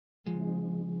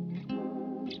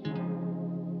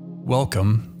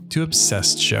Welcome to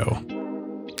Obsessed Show,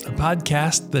 a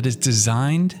podcast that is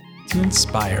designed to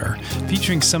inspire,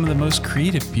 featuring some of the most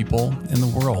creative people in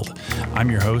the world.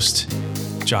 I'm your host,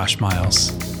 Josh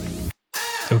Miles.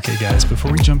 Okay, guys,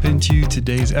 before we jump into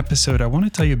today's episode, I want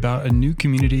to tell you about a new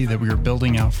community that we are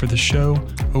building out for the show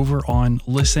over on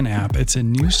Listen App. It's a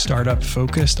new startup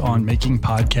focused on making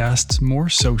podcasts more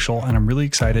social, and I'm really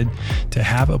excited to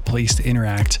have a place to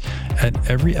interact at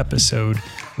every episode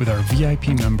with our VIP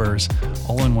members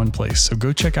all in one place. So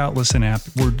go check out Listen App.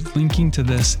 We're linking to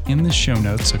this in the show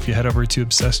notes. So if you head over to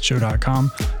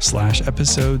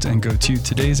obsessedshow.com/episodes and go to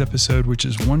today's episode, which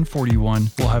is 141,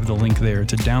 we'll have the link there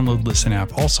to download Listen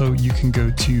App. Also, you can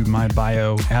go to my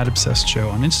bio at Obsessed Show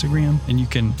on Instagram, and you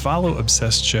can follow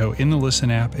Obsessed Show in the Listen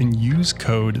App and use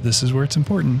code, this is where it's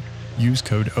important, use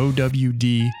code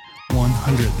OWD100.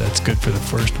 That's good for the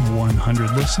first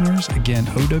 100 listeners. Again,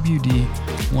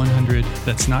 OWD100.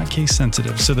 That's not case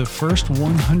sensitive. So the first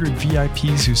 100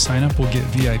 VIPs who sign up will get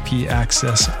VIP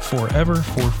access forever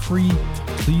for free.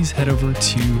 Please head over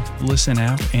to Listen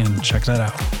App and check that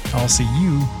out. I'll see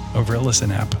you over at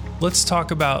Listen App. Let's talk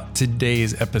about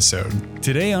today's episode.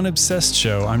 Today on Obsessed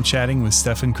Show, I'm chatting with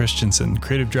Stefan Christensen,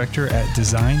 creative director at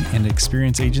design and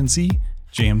experience agency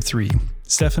JM3.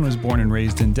 Stefan was born and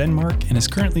raised in Denmark and is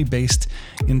currently based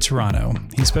in Toronto.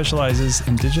 He specializes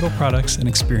in digital products and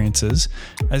experiences,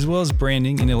 as well as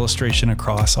branding and illustration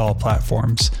across all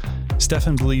platforms.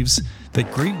 Stefan believes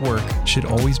that great work should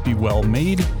always be well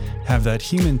made, have that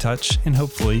human touch, and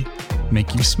hopefully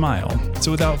make you smile.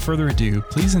 So without further ado,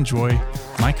 please enjoy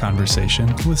my conversation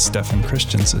with Stefan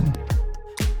Christensen.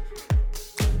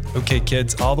 Okay,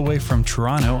 kids, all the way from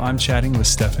Toronto, I'm chatting with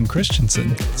Stefan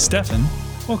Christensen. Stefan,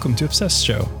 welcome to Obsessed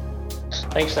Show.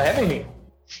 Thanks for having me.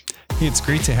 Hey, it's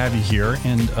great to have you here.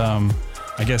 And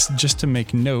I guess just to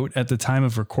make note, at the time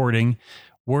of recording,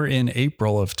 we're in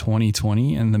April of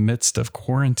 2020 in the midst of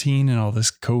quarantine and all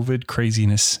this COVID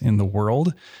craziness in the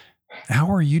world. How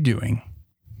are you doing?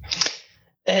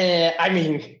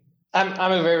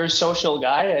 I'm a very social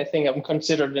guy. I think I'm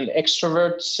considered an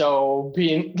extrovert. So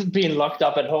being locked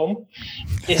up at home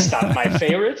is not my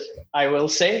favorite, I will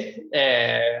say.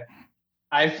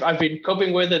 I've been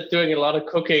coping with it, doing a lot of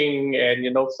cooking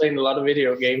and, playing a lot of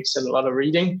video games and a lot of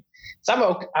reading.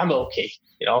 So I'm okay,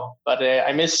 but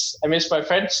I miss my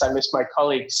friends. I miss my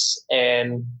colleagues,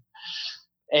 and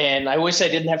I wish I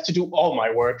didn't have to do all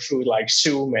my work through like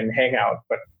Zoom and Hangout,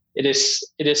 but it is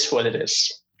what it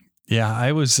is. Yeah,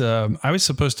 I was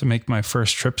supposed to make my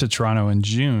first trip to Toronto in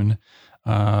June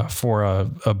for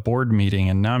a board meeting,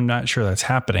 and now I'm not sure that's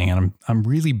happening, and I'm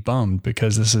really bummed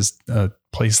because this is a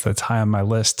place that's high on my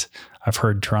list. I've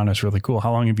heard Toronto's really cool.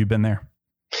 How long have you been there?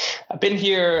 I've been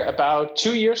here about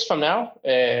 2 years from now.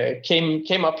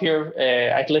 Came up here.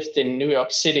 I'd lived in New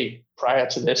York City prior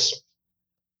to this.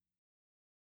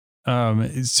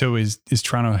 So is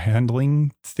Toronto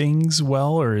handling things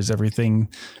well, or is everything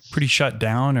pretty shut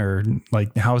down, or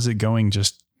like, how is it going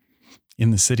just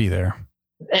in the city there?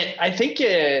 I think,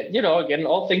 again,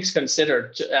 all things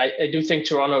considered, I do think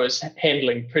Toronto is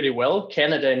handling pretty well.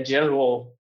 Canada in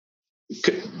general,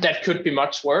 that could be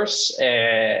much worse.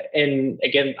 And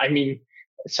again,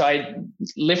 so I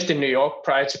lived in New York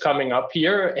prior to coming up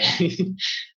here, and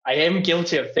I am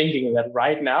guilty of thinking that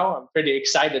right now I'm pretty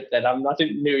excited that I'm not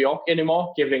in New York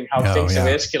anymore, given how things have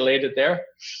escalated there,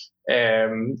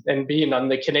 and being on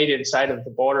the Canadian side of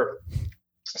the border.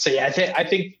 So yeah, I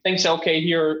think things are okay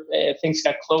here. Things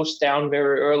got closed down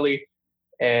very early.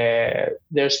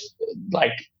 There's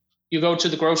like, you go to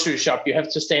the grocery shop, you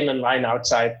have to stand in line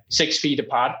outside 6 feet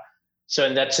apart. So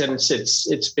in that sense, it's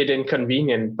a bit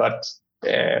inconvenient, but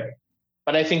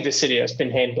I think the city has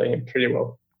been handling it pretty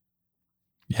well.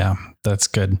 Yeah, that's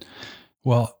good.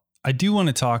 Well, I do want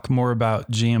to talk more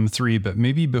about JM3, but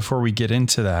maybe before we get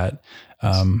into that,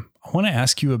 I want to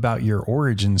ask you about your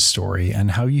origin story and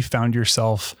how you found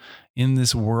yourself in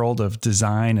this world of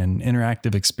design and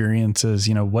interactive experiences.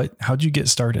 How'd you get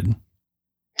started?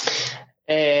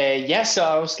 So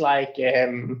I was like, I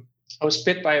was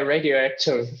bit by a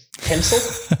radioactive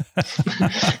pencil.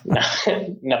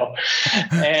 No.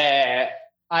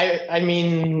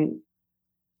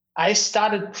 I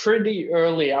started pretty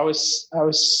early. I was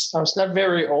not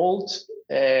very old.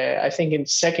 I think in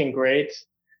second grade,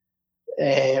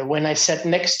 when I sat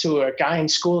next to a guy in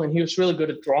school, and he was really good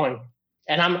at drawing.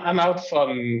 And I'm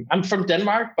from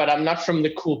Denmark, but I'm not from the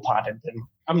cool part of Denmark.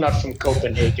 I'm not from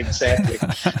Copenhagen, sadly.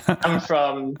 I'm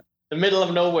from the middle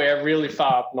of nowhere, really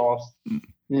far up north,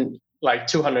 like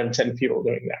 210 people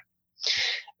doing that.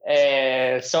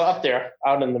 So up there,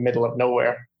 out in the middle of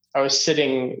nowhere, I was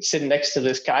sitting next to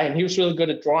this guy, and he was really good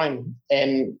at drawing.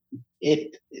 And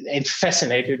it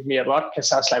fascinated me a lot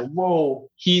because I was like, whoa,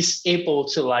 he's able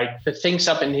to like the things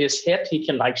up in his head, he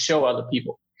can like show other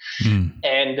people.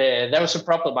 And that was a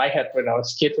problem I had when I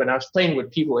was a kid. When I was playing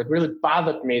with people, it really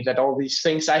bothered me that all these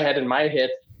things I had in my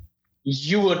head,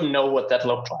 you wouldn't know what that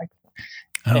looked like.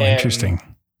 Oh, interesting.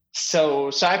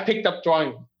 So I picked up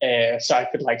drawing so I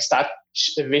could like start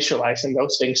visualizing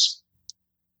those things,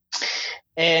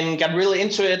 and got really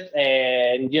into it.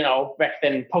 And back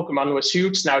then Pokemon was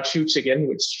huge. Now it's huge again,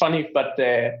 which is funny, but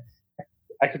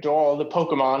I could draw all the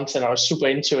Pokemons and I was super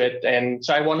into it. And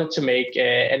so I wanted to make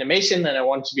animation, and I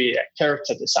wanted to be a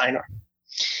character designer.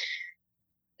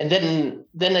 And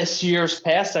then as years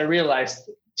passed, I realized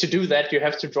to do that, you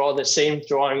have to draw the same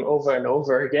drawing over and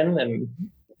over again. And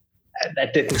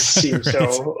that didn't seem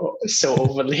so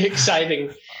overly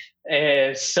exciting.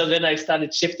 So then I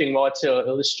started shifting more to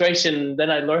illustration. Then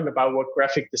I learned about what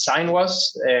graphic design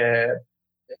was,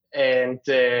 and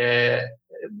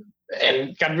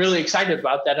got really excited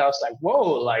about that. I was like,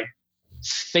 whoa, like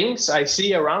things I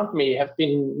see around me have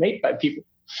been made by people.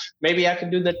 Maybe I can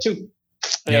do that too.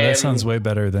 Yeah, that sounds way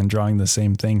better than drawing the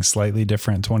same thing slightly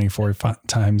different 24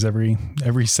 times every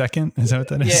second. Is that what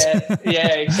that is? Yeah,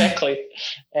 exactly.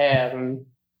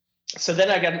 So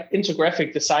then I got into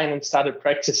graphic design and started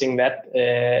practicing that,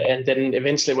 and then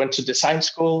eventually went to design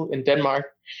school in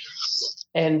Denmark.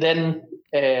 And then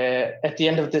at the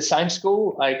end of design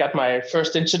school, I got my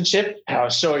first internship. I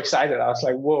was so excited. I was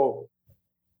like, whoa,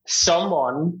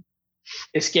 someone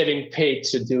is getting paid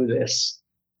to do this.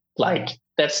 Like,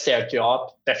 that's their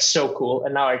job. That's so cool.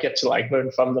 And now I get to like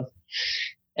learn from them.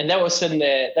 And that was at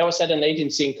an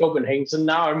agency in Copenhagen. So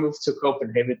now I moved to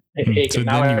Copenhagen. So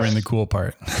now then you were in the cool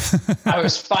part. I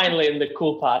was finally in the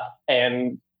cool part.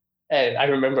 And I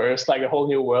remember it was like a whole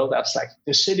new world. I was like,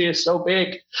 the city is so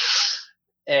big.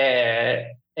 And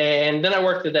then I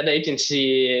worked at that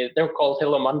agency. They were called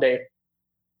Hello Monday.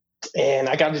 And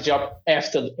I got a job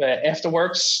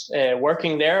afterwards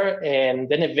working there. And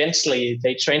then eventually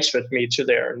they transferred me to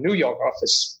their New York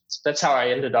office. So that's how I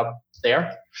ended up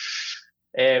there.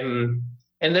 And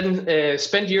then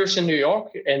spent years in New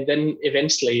York, and then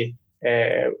eventually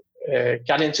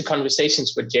got into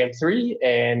conversations with Jam3,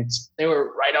 and they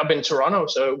were right up in Toronto,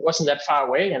 so it wasn't that far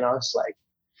away. And I was like,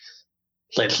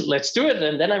 let's do it.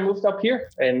 And then I moved up here,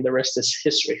 and the rest is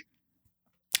history.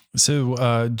 So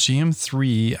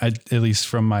Jam3, at least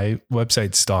from my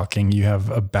website stalking, you have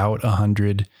about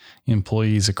 100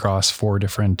 employees across 4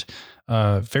 different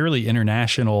fairly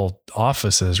international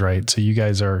offices, right? So you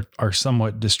guys are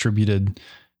somewhat distributed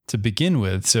to begin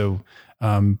with. So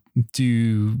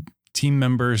do team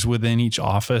members within each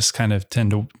office kind of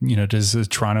tend to, does the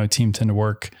Toronto team tend to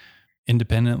work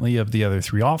independently of the other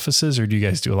 3 offices, or do you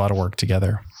guys do a lot of work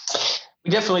together?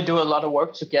 We definitely do a lot of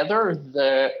work together.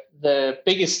 The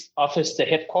biggest office, the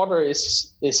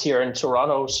headquarters, is here in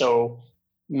Toronto. So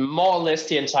more or less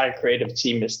the entire creative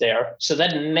team is there. So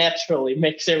that naturally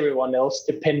makes everyone else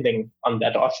depending on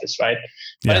that office, right?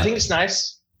 But I think it's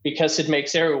nice because it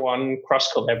makes everyone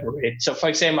cross-collaborate. So for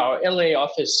example, our LA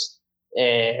office,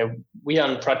 we are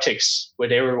on projects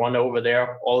with everyone over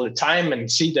there all the time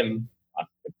and see them on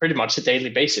pretty much a daily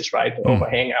basis, right? Over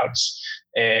Hangouts.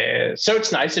 So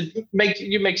it's nice.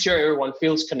 You make sure everyone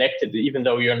feels connected, even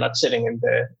though you're not sitting in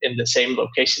the same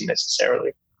location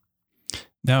necessarily.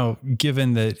 Now,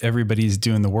 given that everybody's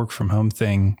doing the work from home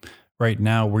thing right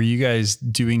now, were you guys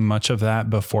doing much of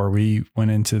that before we went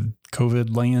into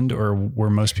COVID land, or were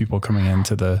most people coming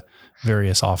into the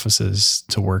various offices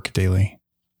to work daily?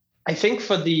 I think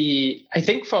for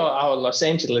our Los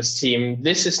Angeles team,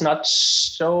 this is not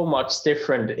so much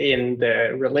different in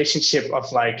the relationship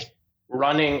of like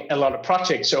running a lot of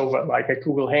projects over like a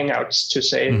Google Hangouts to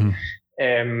say.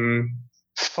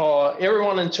 For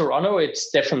everyone in Toronto,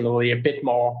 it's definitely a bit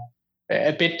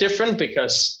different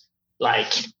because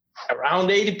like around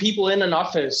 80 people in an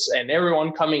office and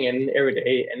everyone coming in every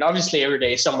day. And obviously every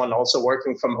day someone also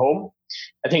working from home.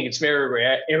 I think it's very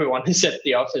rare everyone is at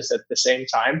the office at the same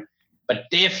time, but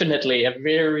definitely a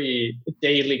very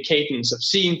daily cadence of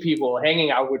seeing people, hanging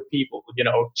out with people,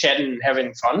 chatting,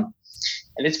 having fun.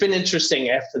 And it's been interesting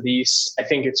after these. I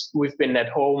think we've been at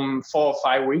home 4 or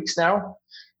 5 weeks now.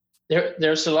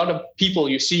 There's a lot of people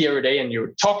you see every day and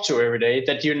you talk to every day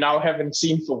that you now haven't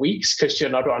seen for weeks because you're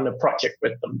not on a project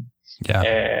with them.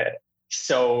 Yeah.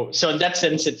 So in that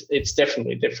sense, it's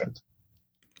definitely different.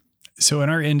 So in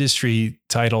our industry,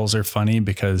 titles are funny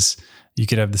because you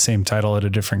could have the same title at a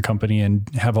different company and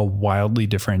have a wildly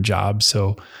different job.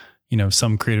 So,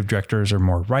 some creative directors are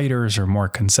more writers or more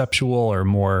conceptual or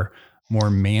more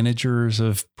managers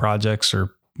of projects or,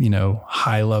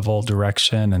 high level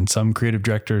direction, and some creative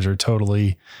directors are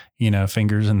totally,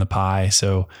 fingers in the pie.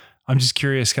 So I'm just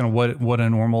curious kind of what a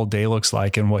normal day looks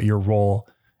like and what your role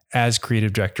as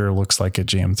creative director looks like at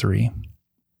Jam3.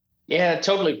 Yeah,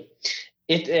 totally.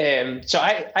 So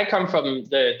I come from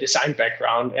the design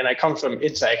background, and I come from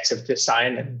interactive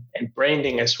design and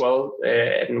branding as well,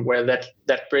 and where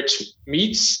that bridge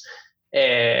meets,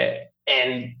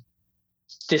 and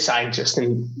design just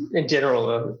in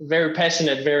general. Very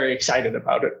passionate, very excited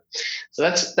about it. So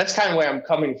that's kind of where I'm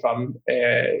coming from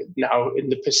now in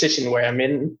the position where I'm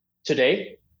in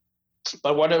today.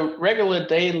 But what a regular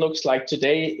day looks like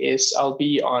today is I'll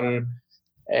be on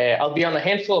a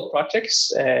handful of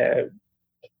projects.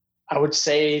 I would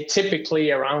say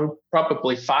typically around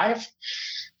probably 5.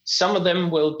 Some of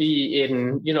them will be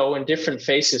in different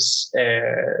phases.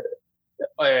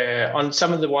 On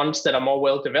some of the ones that are more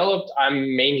well developed,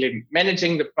 I'm mainly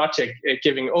managing the project,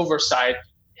 giving oversight,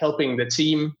 helping the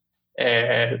team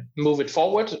move it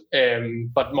forward,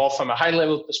 but more from a high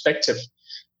level perspective.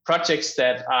 Projects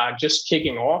that are just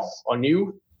kicking off or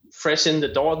new, fresh in the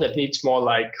door, that needs more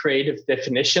like creative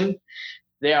definition,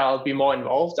 there I'll be more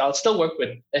involved. I'll still work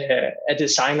with a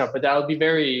designer, but I'll be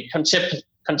very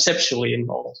conceptually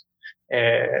involved.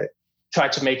 Try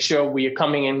to make sure we are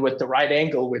coming in with the right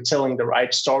angle, we're telling the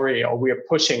right story, or we are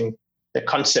pushing the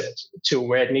concept to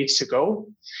where it needs to go.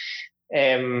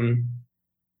 And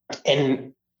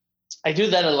I do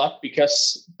that a lot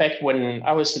because back when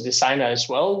I was a designer as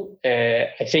well,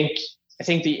 I think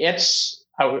the edge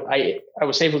I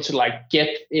was able to get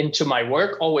into my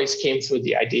work always came through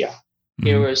the idea. Mm-hmm.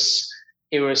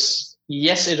 It was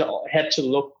yes, it had to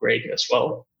look great as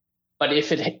well, but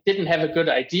if it didn't have a good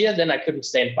idea, then I couldn't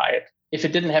stand by it. If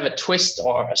it didn't have a twist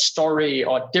or a story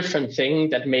or a different thing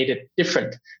that made it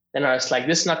different, then I was like,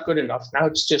 this is not good enough. Now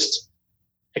it's just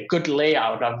a good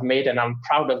layout I've made, and I'm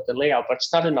proud of the layout, but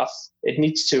it's not enough. It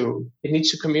needs to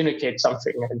communicate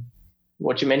something. And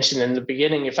what you mentioned in the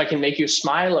beginning, if I can make you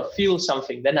smile or feel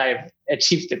something, then I've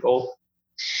achieved the goal.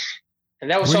 And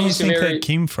that was Where do you think that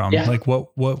came from? Yeah. Like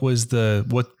what was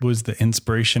the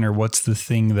inspiration, or what's the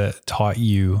thing that taught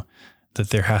you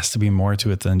that there has to be more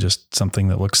to it than just something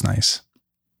that looks nice?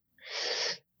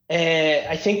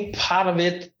 I think part of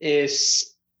it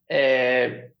is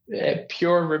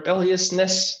pure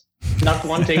rebelliousness, not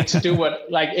wanting to do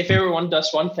if everyone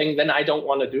does one thing, then I don't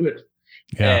want to do it.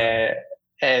 Yeah.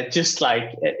 Just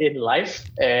like in life.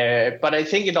 But I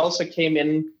think it also came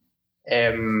in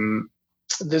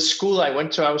the school I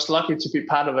went to. I was lucky to be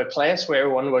part of a class where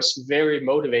everyone was very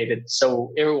motivated.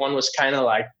 So everyone was kind of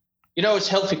like, it's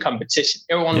healthy competition.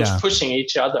 Everyone was pushing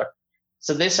each other.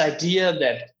 So this idea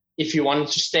that if you wanted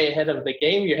to stay ahead of the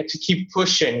game, you had to keep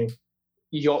pushing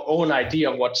your own idea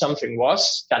of what something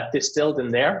was, got distilled in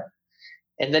there.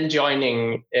 And then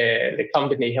joining the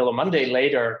company Hello Monday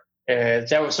later,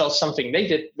 that was also something they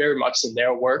did very much in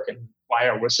their work, and why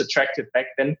I was attracted back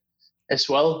then as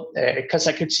well, because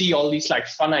I could see all these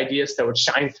fun ideas that would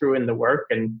shine through in the work.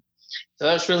 And so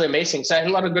that was really amazing. So I had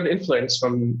a lot of good influence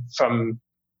from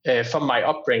my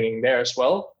upbringing there as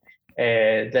well,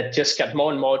 that just got more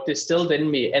and more distilled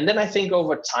in me. And then I think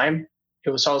over time, it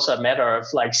was also a matter of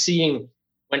seeing,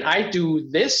 when I do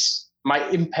this, my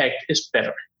impact is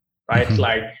better, right?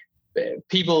 Mm-hmm.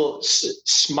 People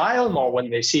smile more when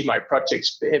they see my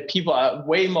projects. People are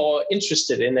way more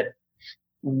interested in it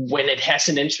when it has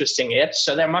an interesting edge.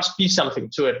 So there must be something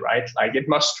to it, right? It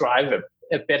must drive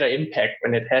a better impact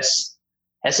when it has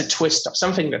a twist or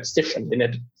something that's different in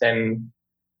it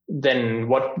than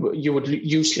what you would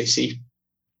usually see.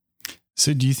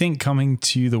 So do you think coming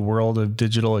to the world of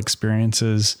digital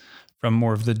experiences from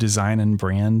more of the design and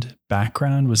brand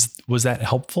background, was that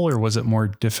helpful, or was it more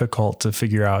difficult to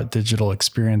figure out digital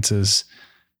experiences,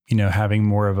 having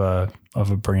more of a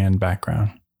brand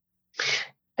background?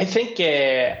 I think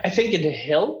it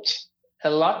helped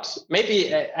a lot.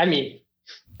 Maybe,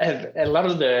 a lot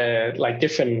of the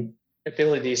different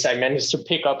abilities I managed to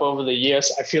pick up over the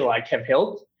years, I feel have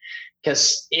helped.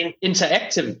 Because in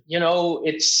interactive,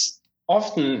 it's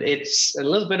a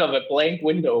little bit of a blank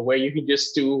window where you can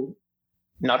just do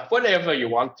not whatever you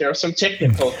want. There are some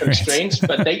technical constraints,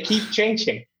 but they keep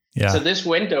changing. Yeah. So this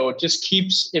window just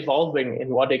keeps evolving in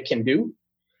what it can do.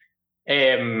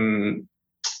 And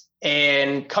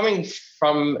coming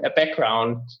from a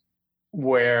background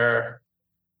where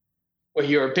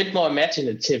you're a bit more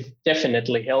imaginative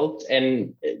definitely helped.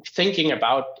 And thinking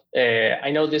about, I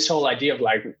know this whole idea of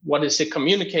what is it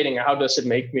communicating? How does it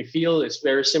make me feel? Is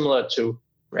very similar to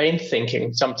brain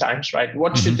thinking sometimes, right?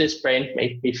 What should this brand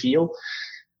make me feel?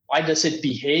 Why does it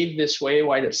behave this way?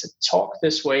 Why does it talk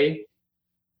this way?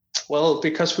 Well,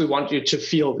 because we want you to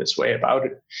feel this way about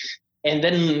it. And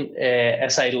then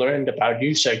as I learned about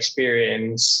user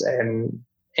experience and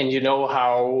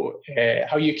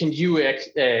how you can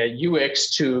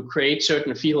UX to create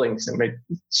certain feelings and make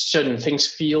certain things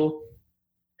feel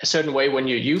a certain way when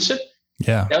you use it.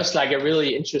 Yeah, that was like a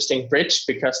really interesting bridge,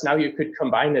 because now you could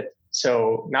combine it.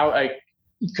 So now I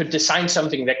could design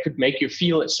something that could make you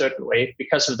feel a certain way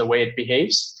because of the way it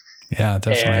behaves. Yeah,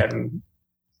 definitely.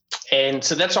 And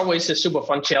so that's always a super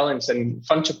fun challenge and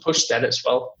fun to push that as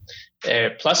well.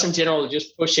 Plus, in general,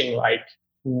 just pushing like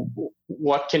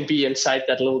what can be inside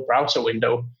that little browser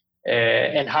window,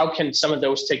 and how can some of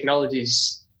those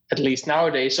technologies, at least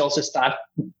nowadays, also start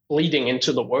bleeding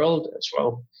into the world as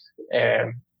well,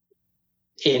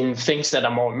 in things that are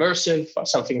more immersive, or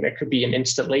something that could be an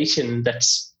installation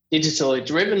that's digitally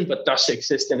driven but does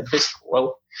exist in a physical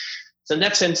world. So in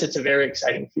that sense, it's a very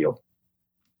exciting field.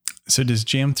 So does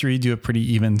Jam 3 do a pretty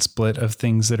even split of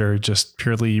things that are just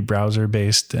purely browser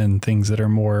based and things that are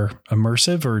more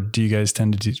immersive, or do you guys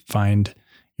tend to find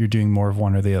you're doing more of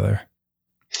one or the other?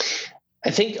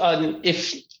 I think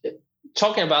if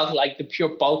talking about like the pure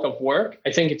bulk of work,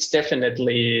 I think it's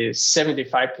definitely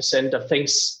 75% of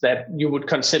things that you would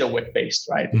consider web-based,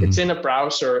 right? Mm-hmm. It's in a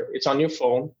browser, it's on your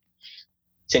phone,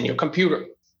 it's in your computer.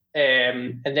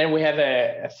 And then we have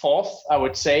a fourth, I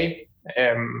would say,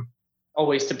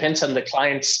 always depends on the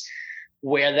clients,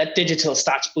 where that digital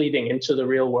starts bleeding into the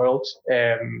real world.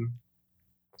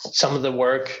 Some of the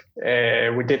work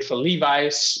we did for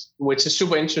Levi's, which is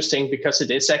super interesting because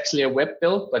it is actually a web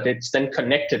build, but it's then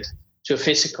connected to a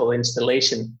physical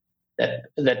installation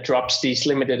that drops these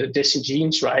limited edition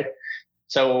jeans, right?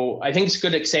 So I think it's a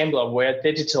good example of where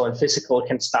digital and physical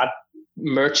can start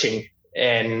merging,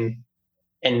 and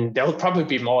there'll probably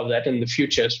be more of that in the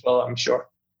future as well, I'm sure.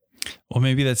 Well,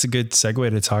 maybe that's a good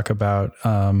segue to talk about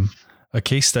a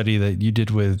case study that you did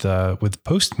with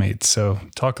Postmates. So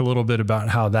talk a little bit about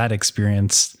how that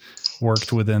experience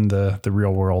worked within the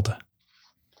real world.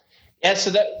 Yeah,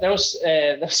 so that was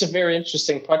a very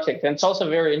interesting project, and it's also a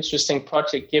very interesting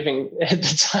project given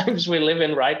the times we live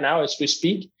in right now as we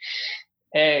speak,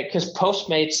 because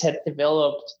Postmates had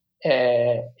developed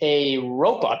a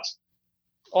robot,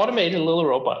 automated little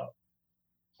robot,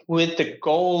 with the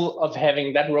goal of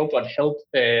having that robot help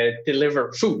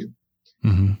deliver food.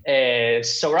 Mm-hmm.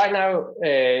 So right now,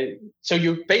 so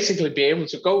you basically be able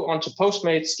to go onto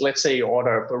Postmates, let's say you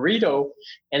order a burrito,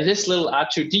 and this little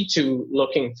R2-D2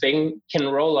 looking thing can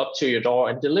roll up to your door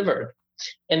and deliver it.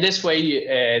 And this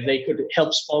way they could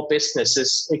help small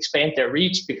businesses expand their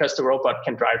reach because the robot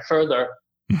can drive further,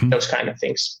 mm-hmm. those kind of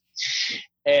things.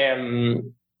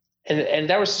 And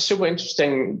that was a super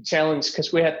interesting challenge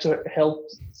because we had to help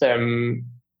them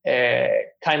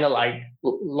kind of like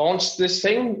launch this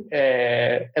thing,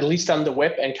 at least on the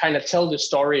web, and kind of tell the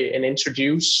story and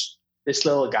introduce this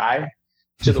little guy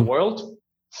to the world,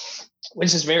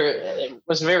 which is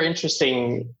was a very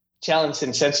interesting challenge in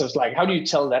the sense of like, how do you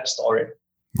tell that story?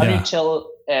 How do you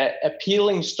tell an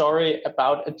appealing story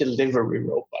about a delivery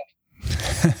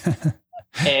robot?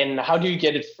 And how do you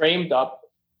get it framed up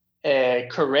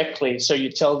correctly so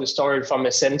you tell the story from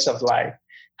a sense of like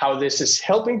how this is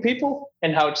helping people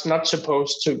and how it's not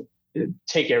supposed to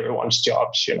take everyone's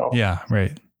jobs, you know? Yeah,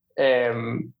 right.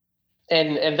 And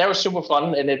that was super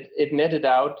fun, and it netted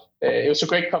out. It was a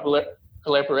great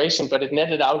collaboration, but it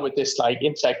netted out with this like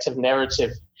interactive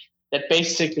narrative that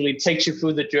basically takes you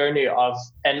through the journey of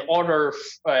an order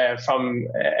of some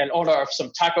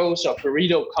tacos or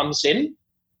burrito comes in.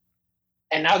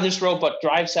 And now this robot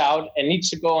drives out and needs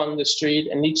to go on the street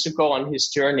and needs to go on his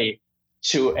journey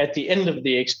to, at the end of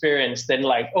the experience, then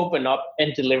like open up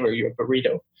and deliver your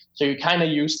burrito. So you kind of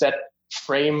use that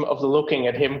frame of looking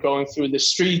at him going through the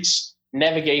streets,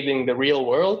 navigating the real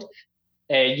world.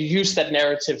 You use that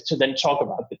narrative to then talk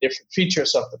about the different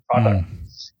features of the product,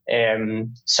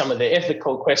 some of the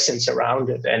ethical questions around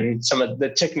it, and some of the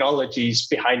technologies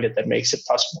behind it that makes it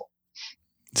possible.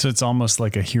 So it's almost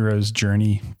like a hero's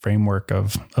journey framework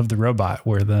of the robot,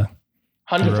 where the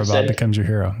robot becomes your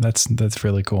hero. That's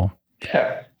really cool.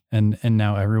 Yeah. And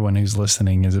now everyone who's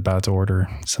listening is about to order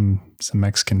some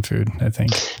Mexican food, I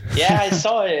think. Yeah, I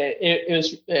saw it. It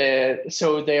was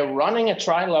so they're running a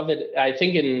trial of it, I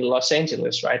think, in Los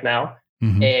Angeles right now.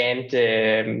 Mm-hmm.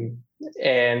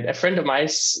 And a friend of mine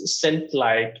sent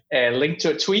like a link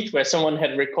to a tweet where someone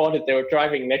had recorded they were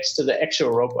driving next to the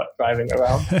actual robot driving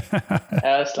around.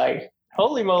 I was like,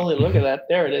 holy moly, look at that.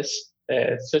 There it is.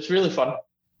 So it's really fun.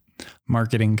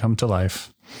 Marketing come to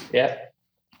life. Yeah.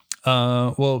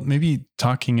 Well, maybe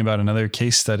talking about another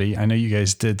case study. I know you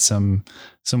guys did some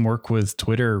work with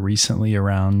Twitter recently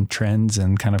around trends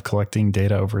and kind of collecting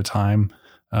data over time.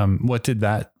 What did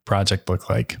that project look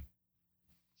like?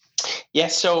 Yeah,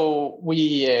 so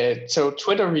so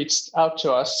Twitter reached out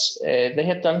to us. They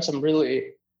had done some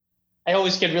really. I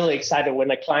always get really excited when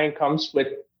a client comes with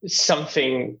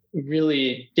something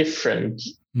really different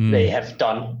they have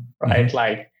done, right? Mm-hmm.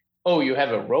 Like, oh, you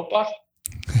have a robot.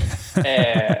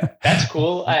 That's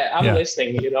cool. I'm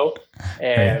listening,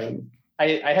 Right.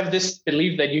 I have this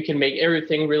belief that you can make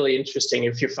everything really interesting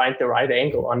if you find the right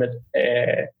angle on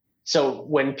it. So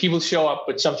when people show up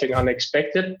with something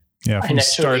unexpected, if you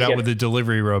start out with a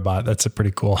delivery robot, that's a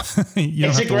pretty cool. You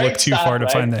don't have to look too far to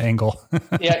find the angle.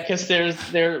 Yeah, because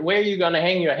where are you going to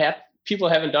hang your hat? People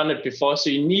haven't done it before, so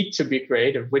you need to be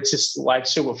creative, which is like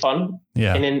super fun.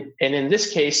 Yeah. And in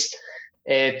this case,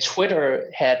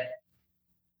 Twitter had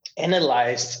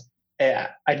analyzed,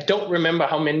 I don't remember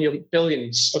how many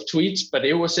billions of tweets, but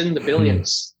it was in the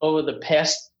billions over the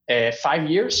past 5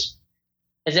 years.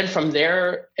 And then from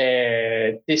there,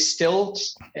 distilled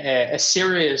a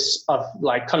series of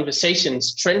like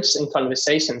conversations, trends in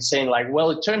conversations saying like,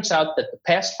 well, it turns out that the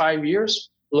past 5 years,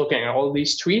 looking at all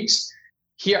these tweets,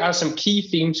 here are some key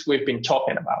themes we've been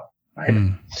talking about,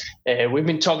 right? We've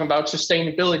been talking about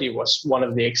sustainability was one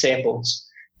of the examples,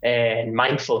 and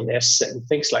mindfulness and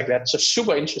things like that. So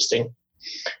super interesting.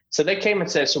 So they came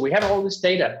and said, so we have all this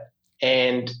data,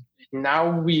 and now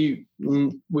we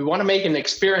want to make an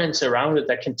experience around it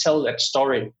that can tell that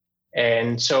story.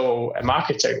 And so a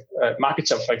marketer,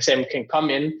 for example, can come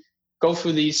in, go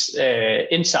through these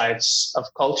insights of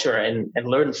culture and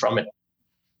learn from it.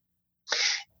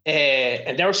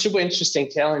 And they were super interesting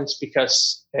challenges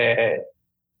because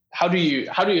how do you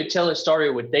tell a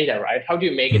story with data, right? How do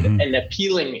you make it an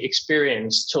appealing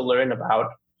experience to learn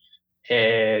about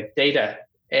data?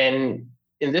 And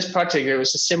in this project, there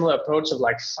was a similar approach of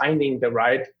like finding the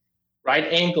right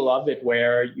angle of it,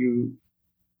 where you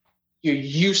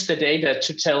use the data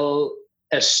to tell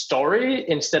a story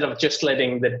instead of just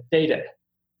letting the data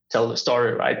tell the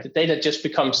story, right? The data just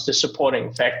becomes the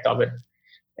supporting fact of it.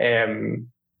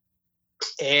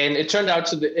 And it turned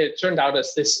out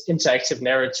as this interactive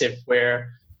narrative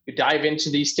where you dive into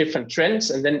these different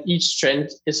trends, and then each trend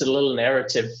is a little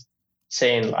narrative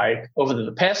saying like, over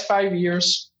the past 5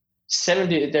 years,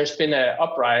 there's been an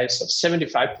uprise of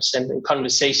 75% in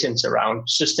conversations around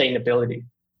sustainability.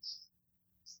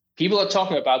 People are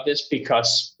talking about this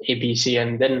because ABC,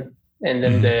 and then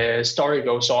the story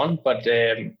goes on. But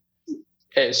a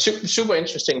super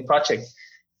interesting project,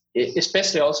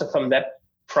 especially also from that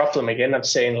problem again of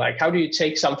saying like, how do you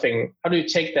take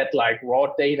that like raw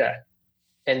data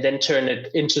and then turn it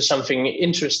into something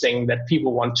interesting that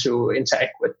people want to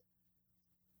interact with?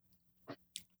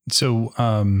 So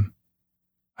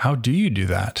how do you do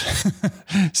that?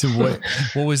 So what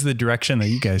was the direction that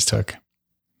you guys took?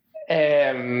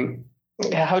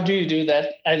 How do you do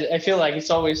that? I feel like it's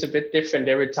always a bit different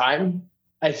every time.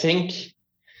 I think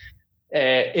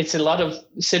it's a lot of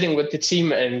sitting with the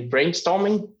team and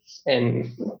brainstorming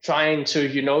and trying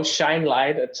to, shine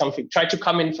light at something, try to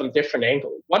come in from different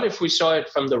angles. What if we saw it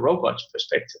from the robot's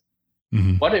perspective?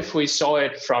 Mm-hmm. What if we saw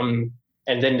it from,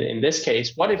 and then in this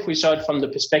case, what if we saw it from the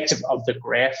perspective of the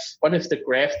graph? What if the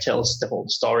graph tells the whole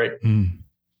story?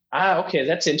 Okay,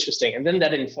 that's interesting. And then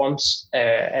that informs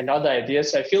another idea.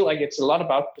 So I feel like it's a lot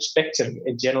about perspective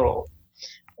in general.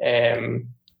 I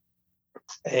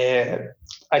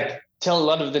tell a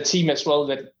lot of the team as well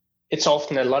that it's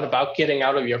often a lot about getting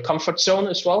out of your comfort zone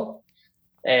as well,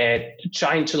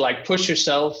 trying to like push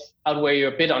yourself out where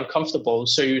you're a bit uncomfortable.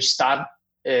 So you start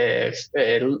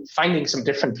finding some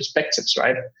different perspectives,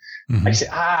 right? Mm-hmm. I say,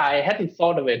 I hadn't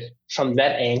thought of it from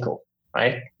that angle,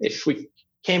 right? If we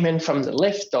came in from the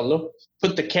left or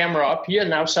put the camera up here,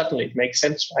 now suddenly it makes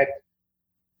sense, right?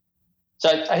 So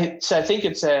I think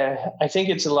it's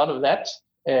a lot of that.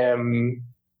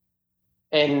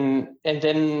 And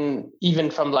then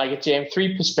even from like a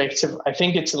JM3 perspective, I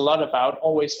think it's a lot about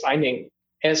always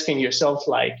asking yourself,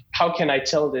 like, how can I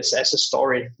tell this as a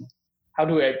story? How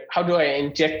do I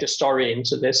inject a story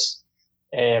into this?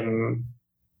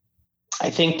 I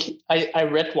think I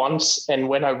read once, and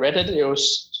when I read it, it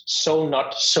was so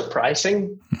not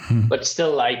surprising, but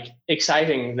still like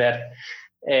exciting that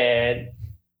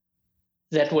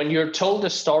when you're told a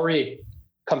story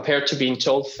compared to being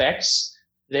told facts,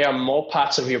 there are more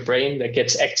parts of your brain that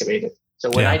gets activated. So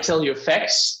when I tell you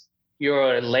facts,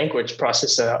 your language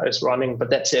processor is running, but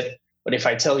that's it. But if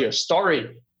I tell you a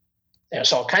story,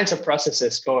 there's all kinds of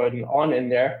processes going on in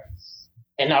there.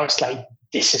 And I was like,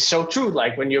 this is so true.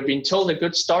 Like when you're being told a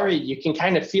good story, you can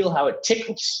kind of feel how it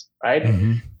tickles, right?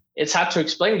 It's hard to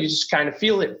explain. You just kind of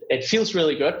feel it. It feels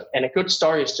really good. And a good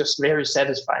story is just very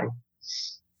satisfying.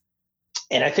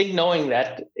 And I think knowing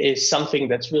that is something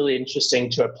that's really interesting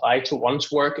to apply to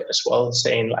one's work as well as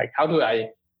saying like, how do I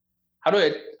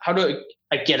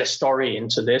get a story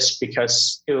into this?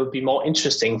 Because it will be more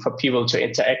interesting for people to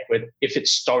interact with if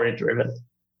it's story driven.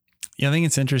 Yeah, I think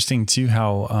it's interesting too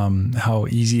how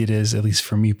easy it is, at least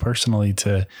for me personally,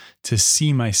 to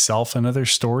see myself in other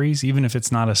stories, even if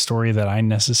it's not a story that I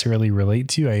necessarily relate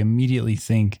to. I immediately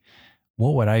think,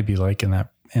 what would I be like in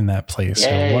that place?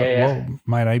 What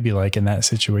might I be like in that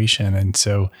situation? And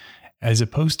so, as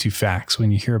opposed to facts,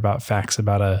 when you hear about facts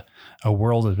about a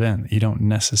world event, you don't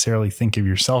necessarily think of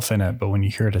yourself in it, but when you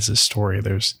hear it as a story,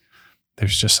 there's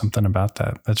just something about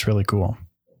that. That's really cool.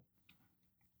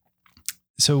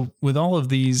 So with all of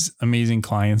these amazing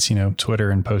clients, Twitter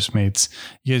and Postmates,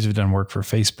 you guys have done work for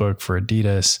Facebook, for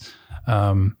Adidas.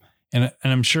 And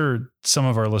I'm sure some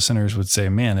of our listeners would say,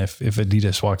 man, if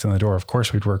Adidas walked in the door, of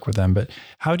course we'd work with them. But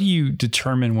how do you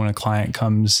determine when a client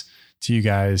comes to you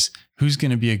guys, who's going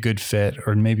to be a good fit,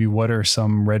 or maybe what are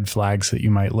some red flags that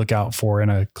you might look out for in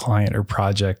a client or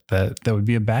project that would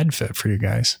be a bad fit for you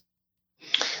guys?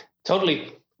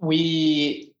 Totally.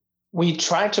 We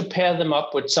try to pair them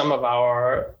up with some of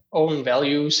our own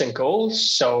values and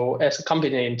goals. So as a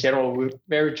company in general, we're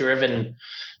very driven.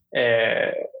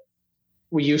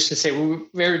 We used to say we're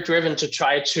very driven to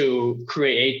try to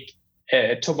create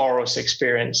tomorrow's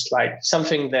experience, like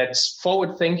something that's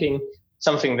forward thinking,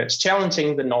 something that's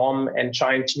challenging the norm and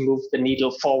trying to move the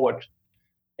needle forward.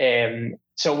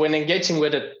 So when engaging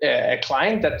with a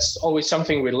client, that's always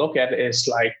something we look at is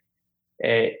like,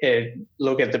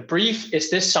 look at the brief. Is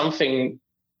this something,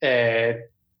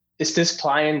 is this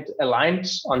client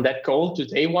aligned on that goal? Do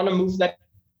they want to move that?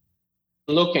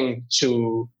 Looking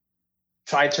to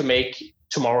try to make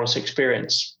tomorrow's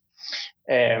experience.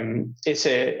 It's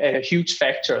a huge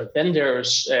factor. Then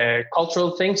there's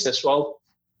cultural things as well.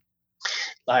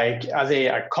 Like, are they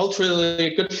a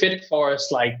culturally good fit for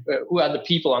us? Like, who are the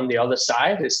people on the other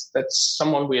side? That's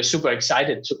someone we are super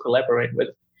excited to collaborate with.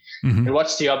 Mm-hmm. And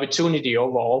what's the opportunity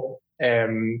overall?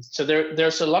 So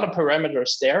there's a lot of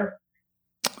parameters there.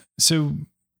 So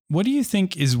what do you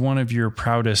think is one of your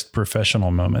proudest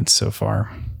professional moments so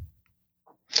far?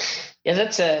 Yeah,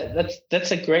 that's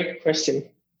a great question.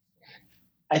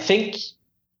 I think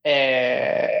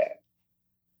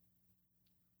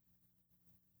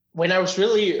when I was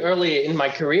really early in my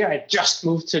career, I just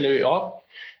moved to New York.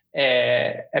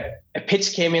 A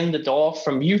pitch came in the door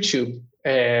from YouTube,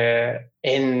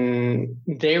 and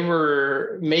they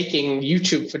were making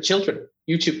YouTube for children,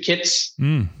 YouTube Kids,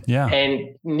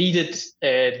 and needed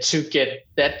to get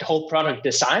that whole product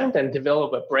designed and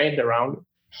develop a brand around it.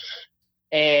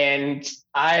 And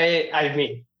I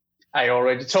mean, I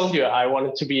already told you I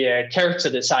wanted to be a character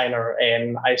designer,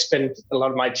 and I spent a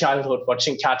lot of my childhood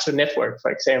watching Cartoon Network,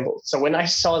 for example. So when I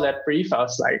saw that brief, I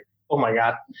was like, oh my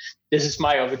God, this is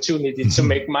my opportunity to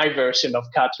make my version of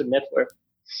Cartoon Network.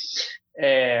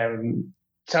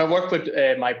 So I worked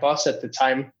with my boss at the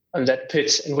time on that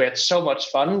pitch, and we had so much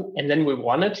fun, and then we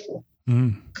won it.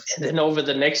 And then over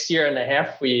the next year and a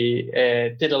half, we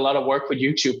did a lot of work with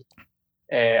YouTube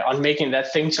on making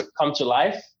that thing to come to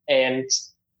life. And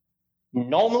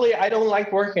normally I don't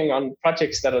like working on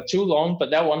projects that are too long,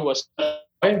 but that one was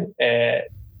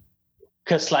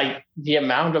because like the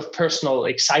amount of personal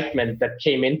excitement that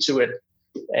came into it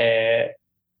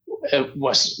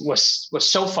was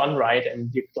so fun, right?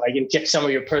 And you like inject some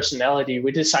of your personality.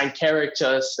 We designed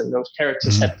characters, and those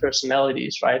characters had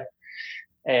personalities, right?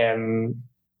 And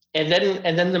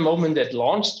then the moment that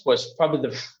launched was probably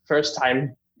the first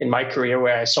time in my career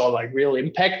where I saw like real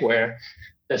impact, where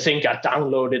the thing got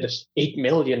downloaded 8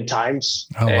 million times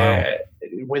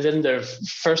within the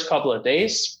first couple of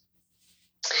days.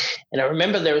 And I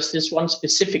remember there was this one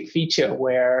specific feature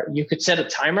where you could set a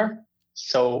timer.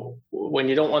 So when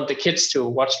you don't want the kids to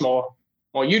watch more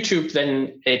YouTube,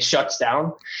 then it shuts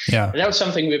down. Yeah. And that was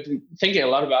something we've been thinking a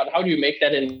lot about. How do you make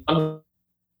that in one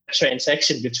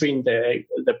transaction between the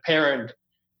parent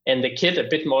and the kid a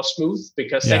bit more smooth?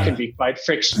 Because that can be quite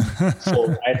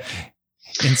frictionful, right?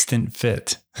 Instant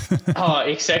fit. Oh,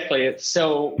 exactly.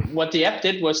 So what the app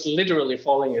did was literally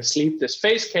falling asleep. This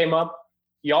face came up,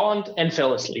 yawned, and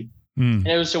fell asleep. And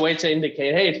it was a way to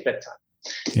indicate, hey, it's bedtime.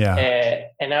 Yeah.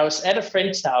 And I was at a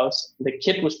friend's house. The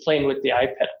kid was playing with the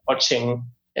iPad, watching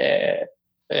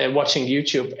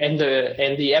YouTube, and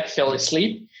the app fell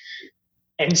asleep.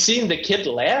 And seeing the kid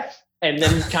laugh and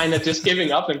then kind of just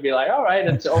giving up and be like, all right,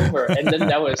 it's over. And then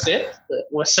that was it. It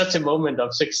was such a moment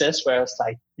of success where I was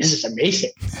like, this is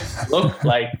amazing. Look,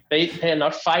 like they're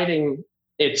not fighting.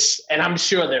 And I'm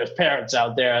sure there's parents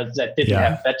out there that didn't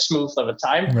have that smooth of a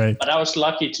time, right. But I was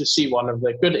lucky to see one of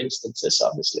the good instances,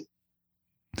 obviously.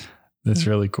 That's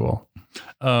really cool.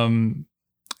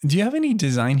 Do you have any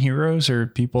design heroes or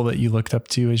people that you looked up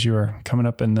to as you were coming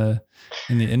up in the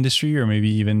industry, or maybe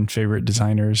even favorite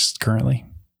designers currently?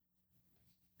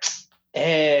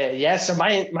 So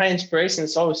my inspiration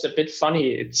is always a bit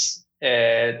funny. It's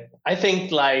I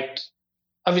think, like,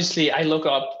 obviously I look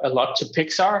up a lot to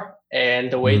Pixar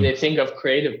and the way they think of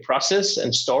creative process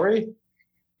and story.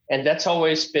 And that's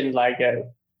always been like a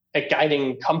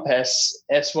guiding compass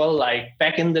as well. Like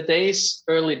back in the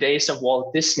early days of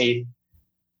Walt Disney,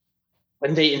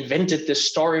 when they invented the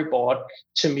storyboard,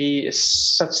 to me is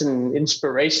such an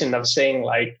inspiration of saying,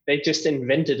 like, they just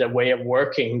invented a way of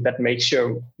working that makes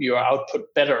your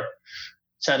output better.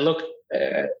 So I look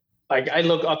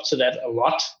up to that a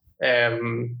lot.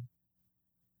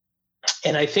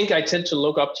 And I think I tend to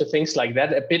look up to things like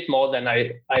that a bit more than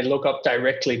I look up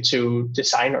directly to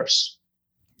designers.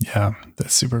 Yeah,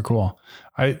 that's super cool.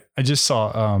 I just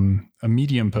saw a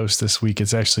Medium post this week.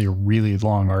 It's actually a really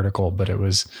long article, but it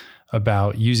was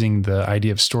about using the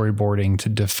idea of storyboarding to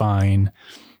define,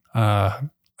 I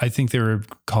think they were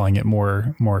calling it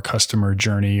more customer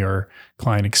journey or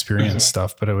client experience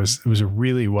stuff, but it was a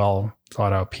really well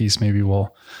thought out piece. Maybe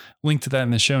we'll link to that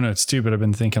in the show notes too, but I've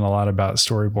been thinking a lot about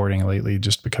storyboarding lately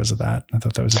just because of that. I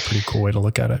thought that was a pretty cool way to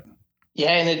look at it.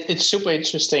 Yeah, and it's super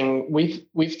interesting.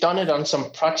 We've done it on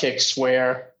some projects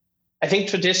where I think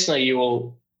traditionally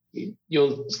you'll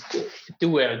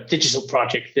do a digital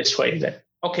project this way, that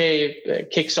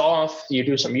kicks off, you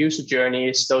do some user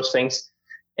journeys, those things,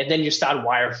 and then you start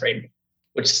wireframing,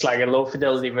 which is like a low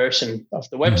fidelity version of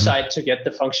the website to get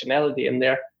the functionality in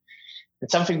there.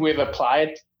 And something we've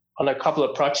applied on a couple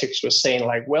of projects was saying,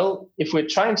 like, well, if we're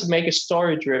trying to make a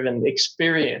story-driven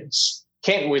experience,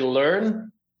 can't we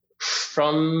learn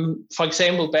from, for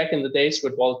example, back in the days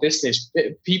with Walt Disney's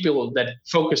people that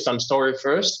focused on story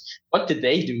first, what did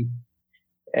they do?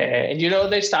 And you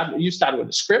start with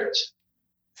a script,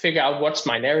 figure out what's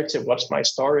my narrative, what's my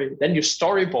story. Then you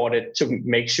storyboard it to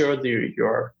make sure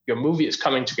your movie is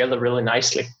coming together really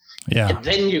nicely. Yeah. And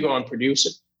then you go and produce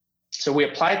it. So we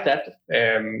applied that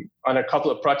on a couple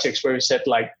of projects where we said,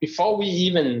 like, before we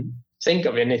even think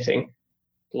of anything,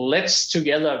 let's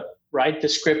together write the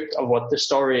script of what the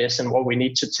story is and what we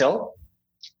need to tell.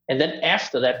 And then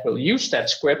after that, we'll use that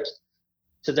script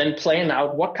to then plan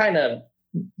out what kind of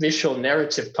visual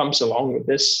narrative comes along with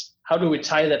this. How do we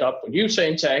tie that up with user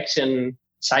interaction,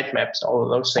 sitemaps, all of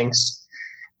those things,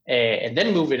 and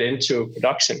then move it into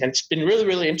production? And it's been really,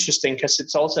 really interesting because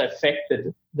it's also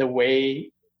affected the way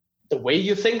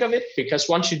you think of it. Because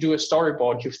once you do a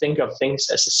storyboard, you think of things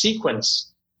as a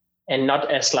sequence and not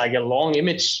as like a long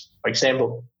image, for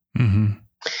example. Mm-hmm.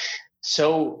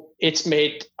 So it's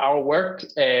made our work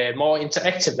more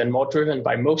interactive and more driven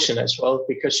by motion as well,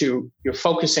 because you're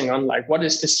focusing on, like, what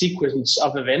is the sequence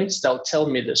of events that'll tell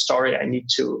me the story I need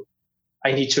to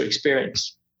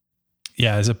experience.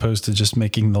 Yeah, as opposed to just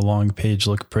making the long page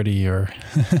look pretty or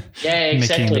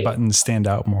making the buttons stand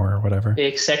out more or whatever.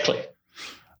 Exactly.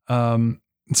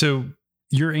 So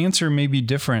your answer may be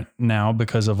different now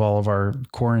because of all of our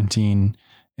quarantine,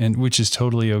 and which is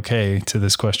totally okay to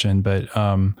this question, but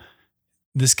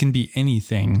this can be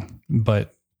anything.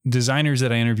 But designers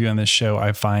that I interview on this show,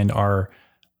 I find, are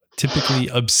typically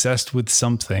obsessed with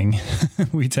something.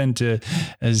 We tend to,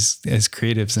 as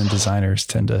creatives and designers,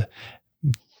 tend to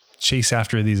chase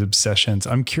after these obsessions.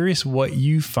 I'm curious what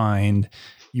you find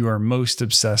you are most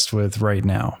obsessed with right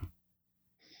now.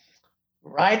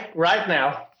 Right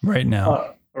now.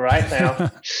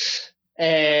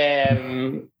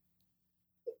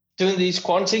 During these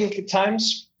quarantine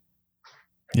times,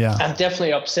 I'm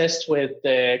definitely obsessed with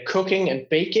cooking and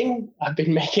baking. I've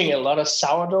been making a lot of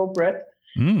sourdough bread,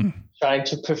 trying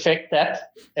to perfect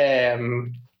that.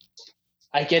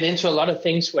 I get into a lot of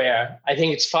things where I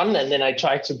think it's fun, and then I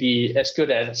try to be as good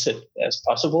at it as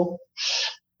possible.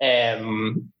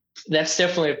 That's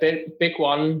definitely a big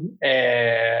one.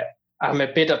 I'm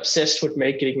a bit obsessed with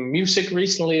making music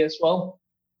recently as well.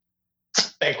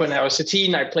 Back when I was a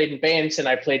teen, I played in bands and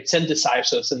I played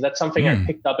synthesizers, and that's something I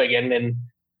picked up again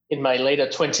in my later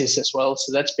 20s as well.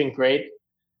 So that's been great.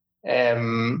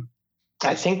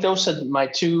 I think those are my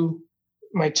two,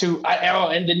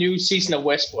 and the new season of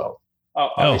Westworld,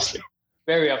 obviously.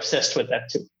 Very obsessed with that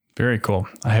too. Very cool.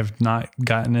 I have not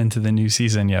gotten into the new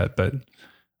season yet, but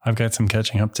I've got some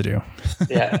catching up to do.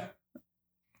 Yeah.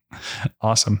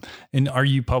 Awesome. And are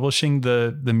you publishing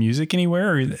the music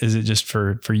anywhere, or is it just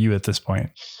for you at this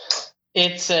point?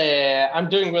 It's I'm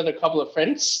doing with a couple of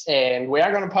friends, and we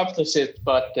are going to publish it,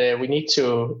 but it needs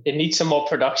some more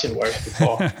production work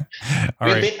before.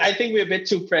 I think we're a bit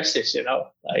too precious,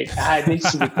 like it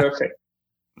needs to be perfect.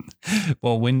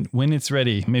 Well, when it's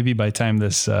ready, maybe by the time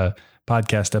this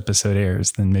podcast episode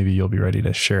airs, then maybe you'll be ready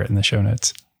to share it in the show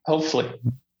notes. Hopefully.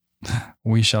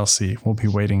 We shall see. We'll be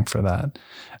waiting for that.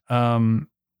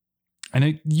 I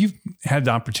know you've had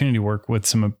the opportunity to work with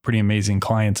some pretty amazing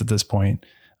clients at this point.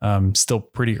 Still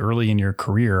pretty early in your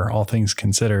career, all things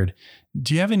considered.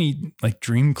 Do you have any like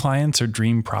dream clients or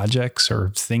dream projects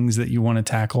or things that you want to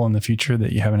tackle in the future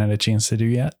that you haven't had a chance to do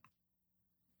yet?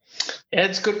 Yeah,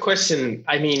 it's a good question.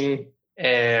 I mean,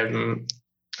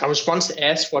 I was once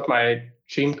asked what my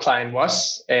dream client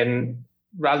was, and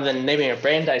rather than naming a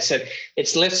brand, I said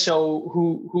it's less so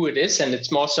who it is, and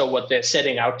it's more so what they're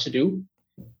setting out to do.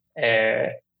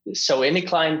 So any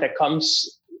client that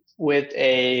comes with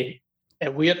a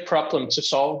weird problem to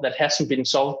solve that hasn't been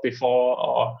solved before,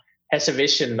 or has a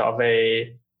vision of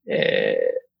a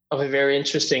very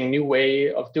interesting new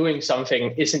way of doing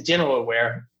something, is in general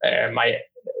where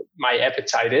my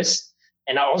appetite is,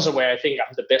 and also where I think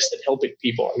I'm the best at helping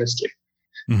people, honestly.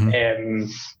 Mm-hmm.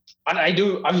 And I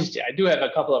do have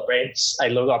a couple of brands I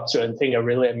look up to and think are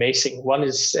really amazing. One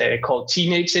is called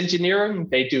Teenage Engineering.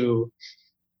 They do,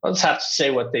 it's hard to say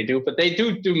what they do, but they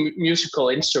do musical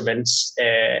instruments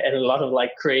and a lot of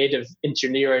like creative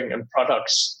engineering and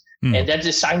products. And that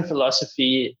design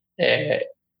philosophy is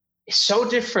so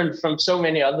different from so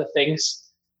many other things.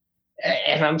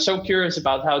 And I'm so curious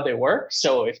about how they work.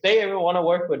 So if they ever want to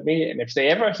work with me, and if they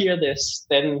ever hear this,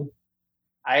 then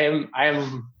I'm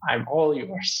all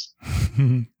yours.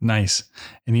 Nice.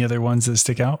 Any other ones that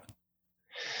stick out?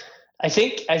 I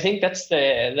think that's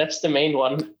the main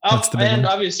one. And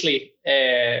obviously,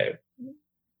 Pixar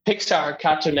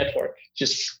Cartoon Network.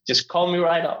 Just call me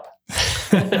right up.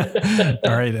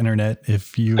 All right, internet.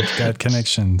 If you've got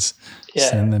connections,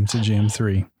 send them to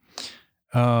Jam3.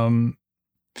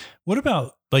 What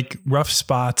about like rough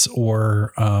spots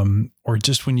or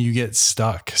just when you get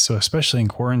stuck? So especially in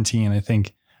quarantine, I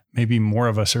think maybe more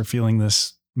of us are feeling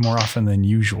this more often than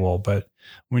usual. But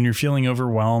when you're feeling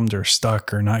overwhelmed or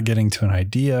stuck or not getting to an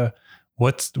idea,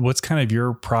 what's kind of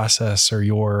your process or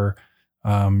your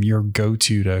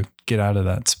go-to to get out of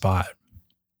that spot?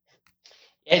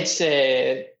 It's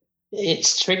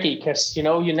tricky because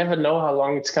you never know how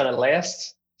long it's gonna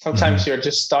last. Sometimes you're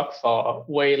just stuck for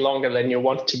way longer than you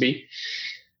want to be.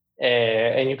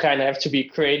 And you kind of have to be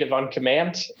creative on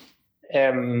command.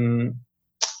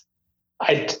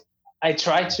 I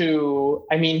try to,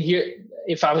 here,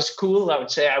 if I was cool, I would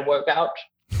say I work out.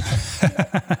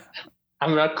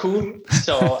 I'm not cool.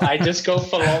 So I just go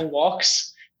for long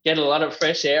walks, get a lot of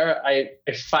fresh air. I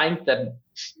find that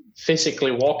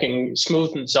physically walking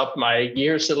smoothens up my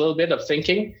gears a little bit of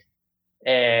thinking.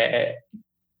 And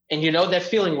that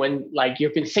feeling when like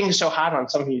you've been thinking so hard on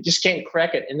something, you just can't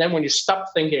crack it. And then when you stop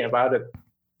thinking about it,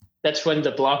 that's when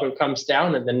the blocker comes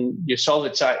down and then you solve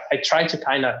it. So I try to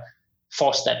kind of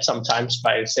force that sometimes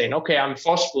by saying, okay, I'm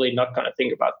forcefully not going to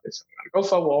think about this. I'm going to go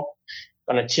for a walk,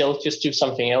 I'm going to chill, just do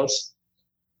something else.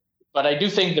 But I do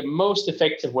think the most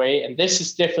effective way, and this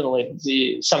is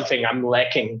definitely something I'm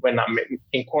lacking when I'm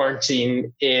in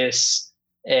quarantine, is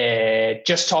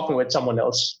just talking with someone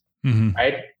else,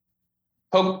 right?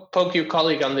 Poke your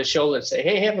colleague on the shoulder and say,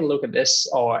 hey, have a look at this,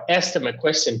 or ask them a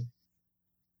question.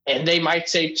 And they might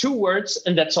say 2 words,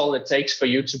 and that's all it takes for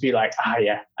you to be like,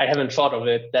 I haven't thought of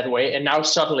it that way. And now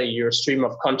suddenly your stream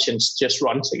of conscience just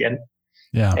runs again.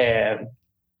 Yeah.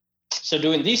 So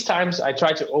during these times, I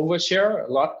try to overshare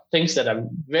a lot, things that are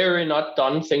very not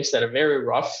done, things that are very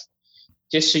rough,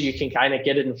 just so you can kind of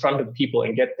get it in front of people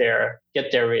and get their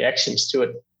reactions to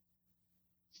it.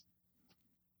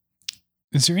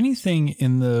 Is there anything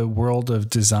in the world of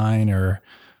design or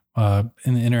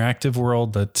in the interactive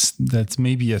world that's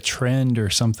maybe a trend or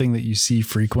something that you see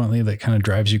frequently that kind of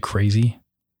drives you crazy?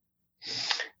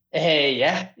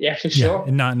 Yeah, for sure.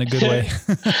 Yeah, not in a good way.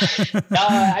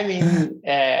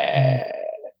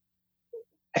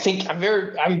 I think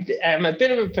I'm a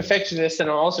bit of a perfectionist, and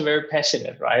I'm also very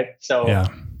passionate, right? So,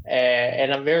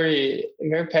 and I'm very,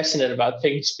 very passionate about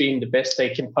things being the best they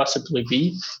can possibly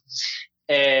be.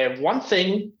 One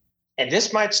thing, and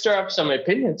this might stir up some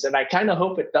opinions, and I kind of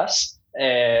hope it does.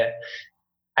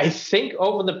 I think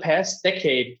over the past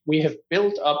decade, we have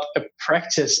built up a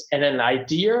practice and an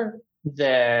idea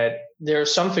that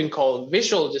there's something called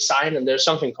visual design and there's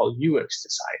something called UX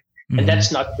design. And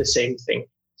that's not the same thing.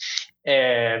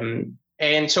 And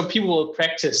And so people will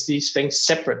practice these things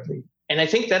separately. And I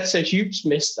think that's a huge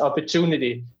missed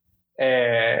opportunity,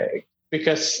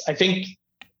 because I think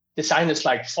design is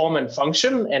like form and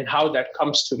function and how that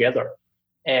comes together.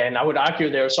 And I would argue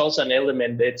there's also an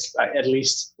element that's at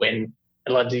least when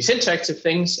a lot of these interactive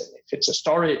things, if it's a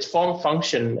story, it's form,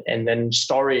 function, and then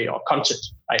story or content,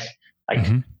 right? Like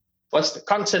what's the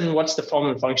content, what's the form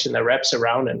and function that wraps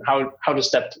around, and how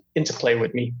does that interplay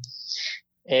with me?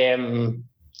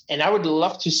 And I would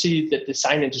love to see the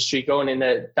design industry going in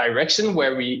a direction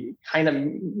where we kind of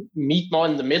meet more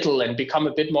in the middle and become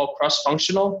a bit more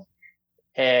cross-functional,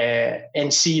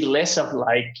 and see less of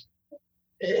like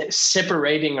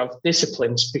separating of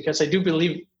disciplines, because I do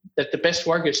believe that the best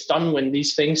work is done when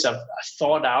these things are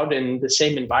thought out in the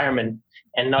same environment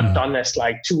and not done as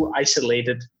like two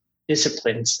isolated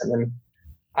disciplines. And then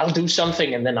I'll do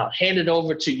something and then I'll hand it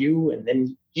over to you and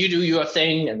then you do your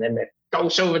thing and then it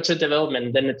goes over to development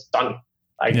and then it's done.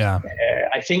 Like,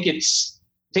 I think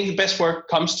the best work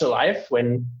comes to life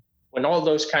when all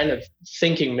those kind of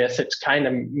thinking methods kind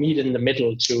of meet in the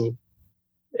middle to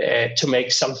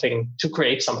make something, to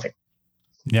create something.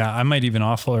 Yeah, I might even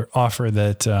offer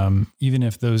that even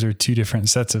if those are two different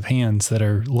sets of hands that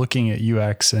are looking at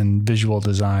UX and visual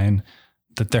design,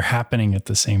 that they're happening at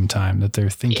the same time, that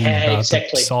they're thinking about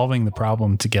solving the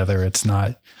problem together. It's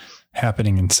not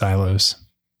happening in silos.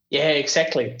 Yeah,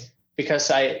 exactly. Because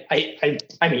I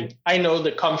mean, I know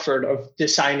the comfort of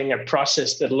designing a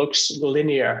process that looks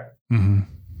linear,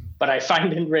 but I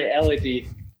find in reality,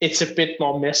 it's a bit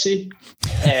more messy.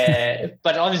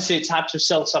 But obviously it's hard to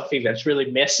sell something that's really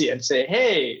messy and say,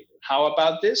 hey, how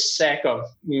about this sack of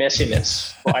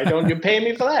messiness? Why don't you pay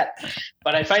me for that?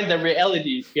 But I find the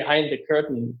reality behind the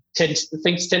curtain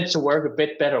things tend to work a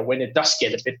bit better when it does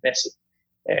get a bit messy.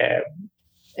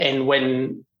 And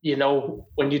when you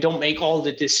don't make all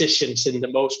the decisions in the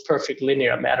most perfect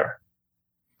linear manner.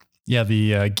 Yeah,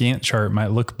 the Gantt chart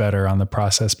might look better on the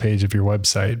process page of your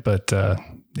website, but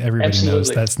everybody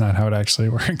knows that's not how it actually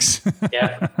works.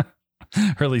 Yeah.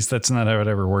 Or at least that's not how it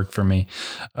ever worked for me.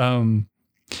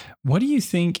 What do you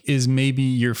think is maybe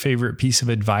your favorite piece of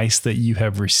advice that you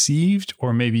have received,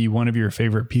 or maybe one of your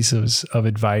favorite pieces of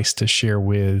advice to share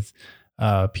with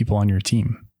people on your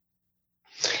team?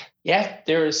 Yeah,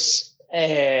 there's,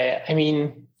 I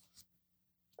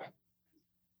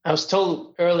was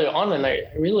told earlier on, and I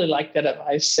really like that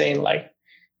advice, saying like,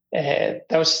 that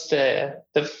was the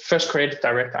first creative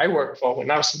director I worked for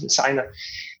when I was a designer.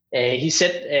 He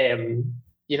said,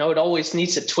 it always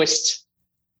needs a twist.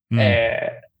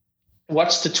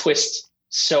 What's the twist?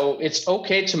 So it's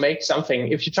okay to make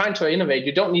something. If you're trying to innovate,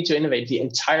 you don't need to innovate the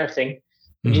entire thing.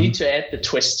 You need to add the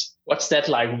twist. What's that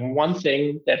like one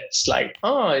thing that's like,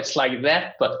 oh, it's like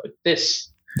that, but with this.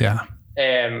 Yeah.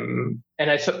 And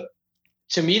I thought,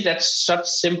 to me, that's such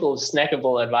simple,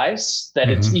 snackable advice that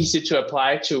it's easy to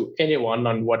apply to anyone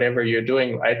on whatever you're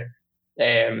doing, right?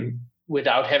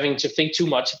 Without having to think too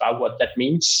much about what that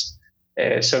means.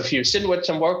 So if you sit with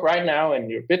some work right now and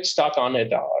you're a bit stuck on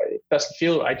it, or it doesn't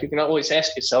feel right, you can always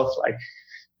ask yourself, like,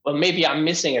 well, maybe I'm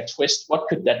missing a twist. What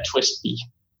could that twist be?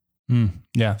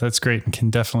 Yeah, that's great. And can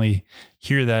definitely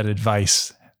hear that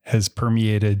advice has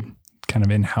permeated kind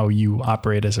of in how you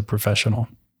operate as a professional.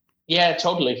 Yeah,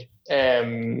 totally.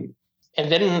 And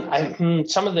then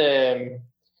some of the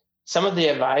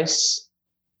advice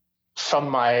from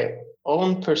my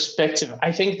own perspective,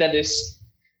 I think that is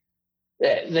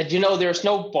that, there's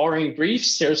no boring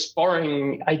briefs, there's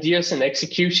boring ideas and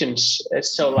executions.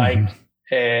 So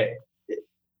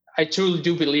I truly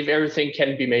do believe everything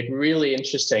can be made really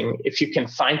interesting if you can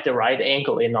find the right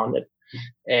angle in on it.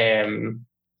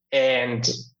 And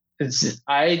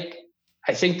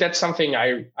I think that's something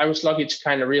I was lucky to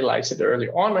kind of realize it early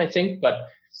on, I think, but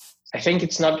I think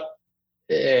it's not,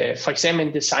 for example,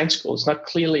 in design school, it's not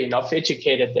clearly enough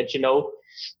educated that,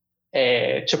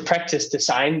 to practice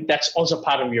design, that's also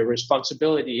part of your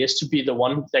responsibility, is to be the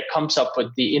one that comes up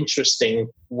with the interesting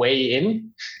way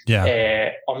in,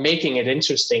 or making it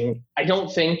interesting. I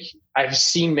don't think I've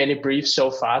seen many briefs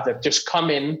so far that just come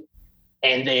in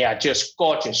and they are just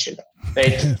gorgeous, They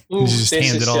just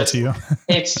hand it all to you.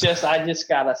 It's just, I just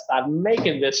gotta start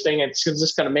making this thing. It's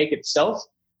just gonna make itself.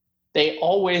 They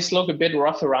always look a bit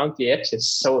rough around the edges.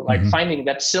 So finding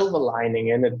that silver lining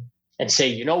in it and say,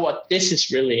 you know what, this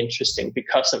is really interesting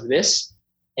because of this.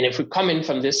 And if we come in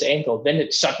from this angle, then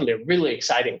it's suddenly a really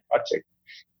exciting project.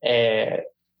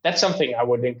 That's something I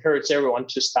would encourage everyone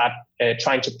to start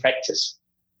trying to practice.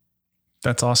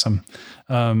 That's awesome.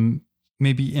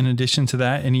 Maybe in addition to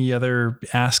that, any other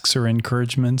asks or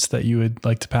encouragements that you would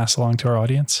like to pass along to our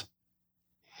audience?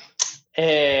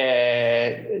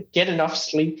 Get enough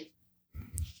sleep.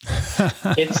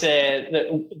 It's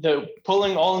the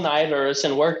pulling all-nighters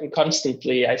and working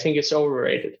constantly, I think it's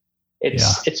overrated.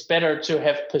 It's better to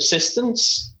have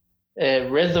persistence,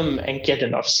 rhythm, and get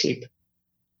enough sleep.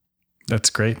 That's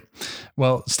great.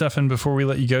 Well, Stefan, before we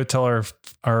let you go, tell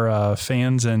our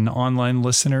fans and online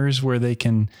listeners where they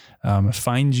can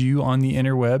find you on the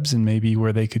interwebs and maybe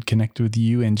where they could connect with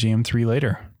you and Jam 3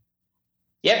 later.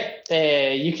 Yep.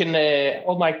 You can,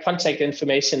 all my contact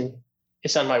information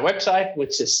is on my website,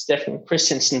 which is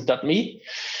stefanchristiansen.me.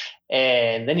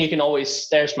 And then you can always,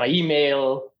 there's my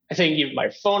email. I think even my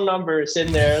phone number is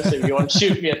in there. So if you want to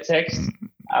shoot me a text,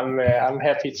 I'm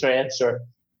happy to answer.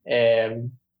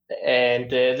 And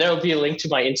there'll be a link to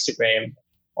my Instagram,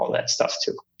 all that stuff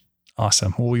too.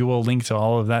 Awesome. Well, we will link to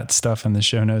all of that stuff in the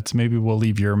show notes. Maybe we'll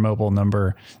leave your mobile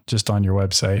number just on your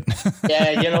website.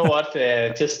 Yeah, you know what?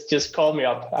 Just call me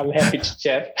up. I'm happy to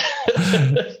chat.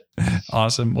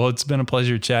 Awesome. Well, it's been a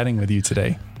pleasure chatting with you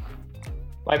today.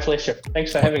 My pleasure.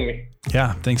 Thanks for having me.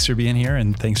 Yeah, thanks for being here,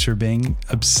 and thanks for being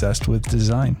obsessed with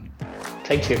design.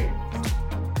 Thank you.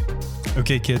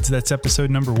 Okay, kids, that's episode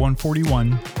number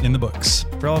 141 in the books.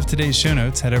 For all of today's show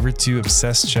notes, head over to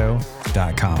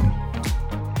obsessedshow.com.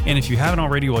 And if you haven't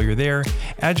already while you're there,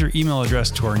 add your email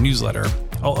address to our newsletter.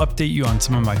 I'll update you on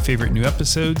some of my favorite new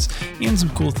episodes and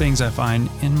some cool things I find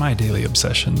in my daily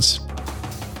obsessions.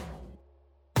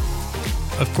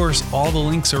 Of course, all the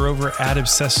links are over at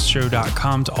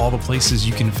obsessedshow.com to all the places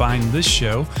you can find this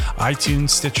show: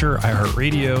 iTunes, Stitcher,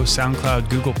 iHeartRadio, SoundCloud,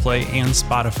 Google Play, and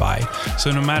Spotify.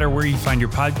 So no matter where you find your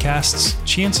podcasts,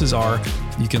 chances are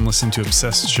you can listen to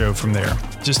Obsessed Show from there.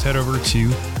 Just head over to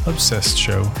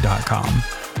obsessedshow.com.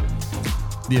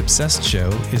 The Obsessed Show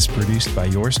is produced by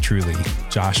yours truly,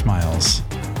 Josh Miles.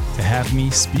 To have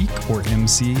me speak or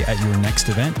MC at your next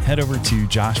event, head over to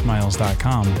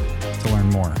joshmiles.com to learn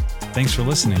more. Thanks for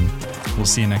listening. We'll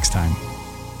see you next time.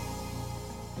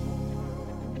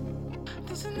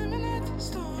 There's an imminent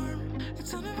storm.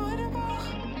 It's unavoidable.